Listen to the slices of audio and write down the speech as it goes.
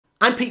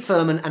I'm Pete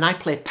Furman and I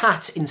play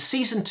Pat in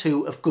Season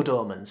 2 of Good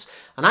Omens,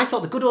 and I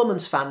thought the Good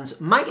Omens fans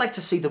might like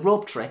to see the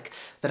rope trick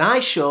that I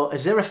show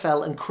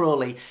Aziraphale and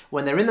Crowley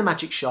when they're in the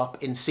magic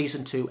shop in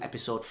Season 2,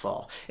 Episode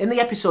 4. In the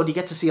episode you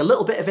get to see a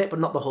little bit of it,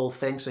 but not the whole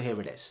thing, so here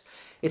it is.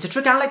 It's a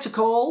trick I like to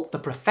call the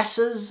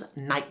Professor's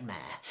Nightmare.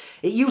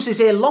 It uses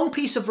a long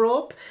piece of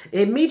rope,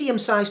 a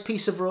medium-sized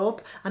piece of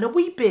rope, and a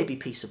wee baby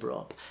piece of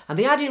rope. And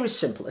the idea is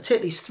simple. To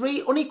take these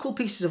three unequal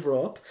pieces of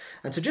rope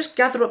and to just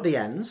gather up the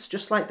ends,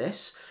 just like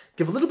this,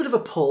 give a little bit of a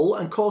pull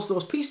and cause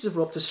those pieces of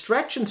rope to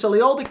stretch until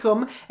they all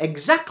become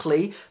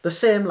exactly the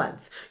same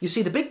length. You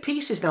see, the big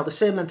piece is now the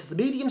same length as the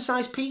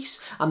medium-sized piece,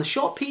 and the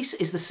short piece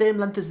is the same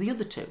length as the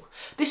other two.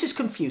 This is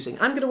confusing.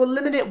 I'm going to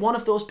eliminate one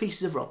of those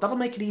pieces of rope. That'll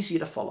make it easier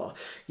to follow.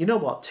 You know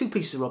what? Two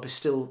pieces of rope is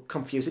still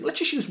confusing. Let's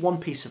just use one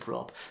piece of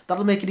rope.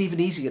 That'll make it even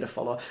easier to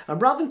follow. And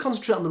rather than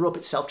concentrate on the rope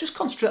itself, just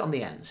concentrate on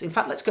the ends. In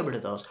fact, let's get rid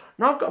of those.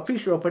 Now I've got a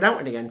piece of rope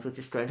without any ends, which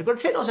is strange. I've got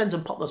to take those ends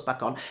and pop those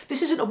back on.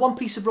 This isn't a one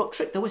piece of rope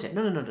trick though, is it?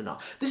 No.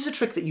 This is a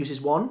trick that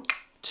uses 1,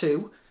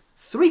 2,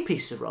 3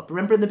 pieces of rope.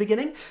 Remember in the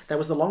beginning, there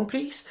was the long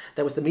piece,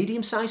 there was the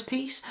medium-sized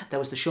piece, there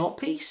was the short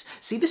piece.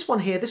 See this one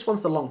here, this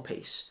one's the long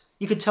piece.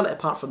 You can tell it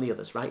apart from the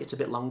others, right? It's a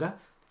bit longer.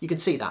 You can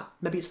see that.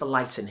 Maybe it's the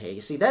light in here. You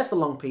see, there's the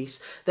long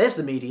piece, there's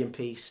the medium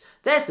piece,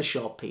 there's the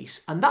short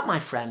piece, and that, my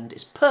friend,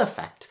 is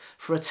perfect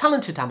for a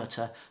talented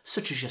amateur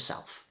such as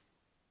yourself.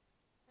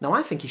 Now,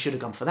 I think you should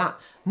have gone for that.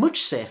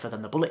 Much safer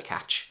than the bullet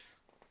catch.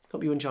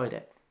 Hope you enjoyed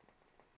it.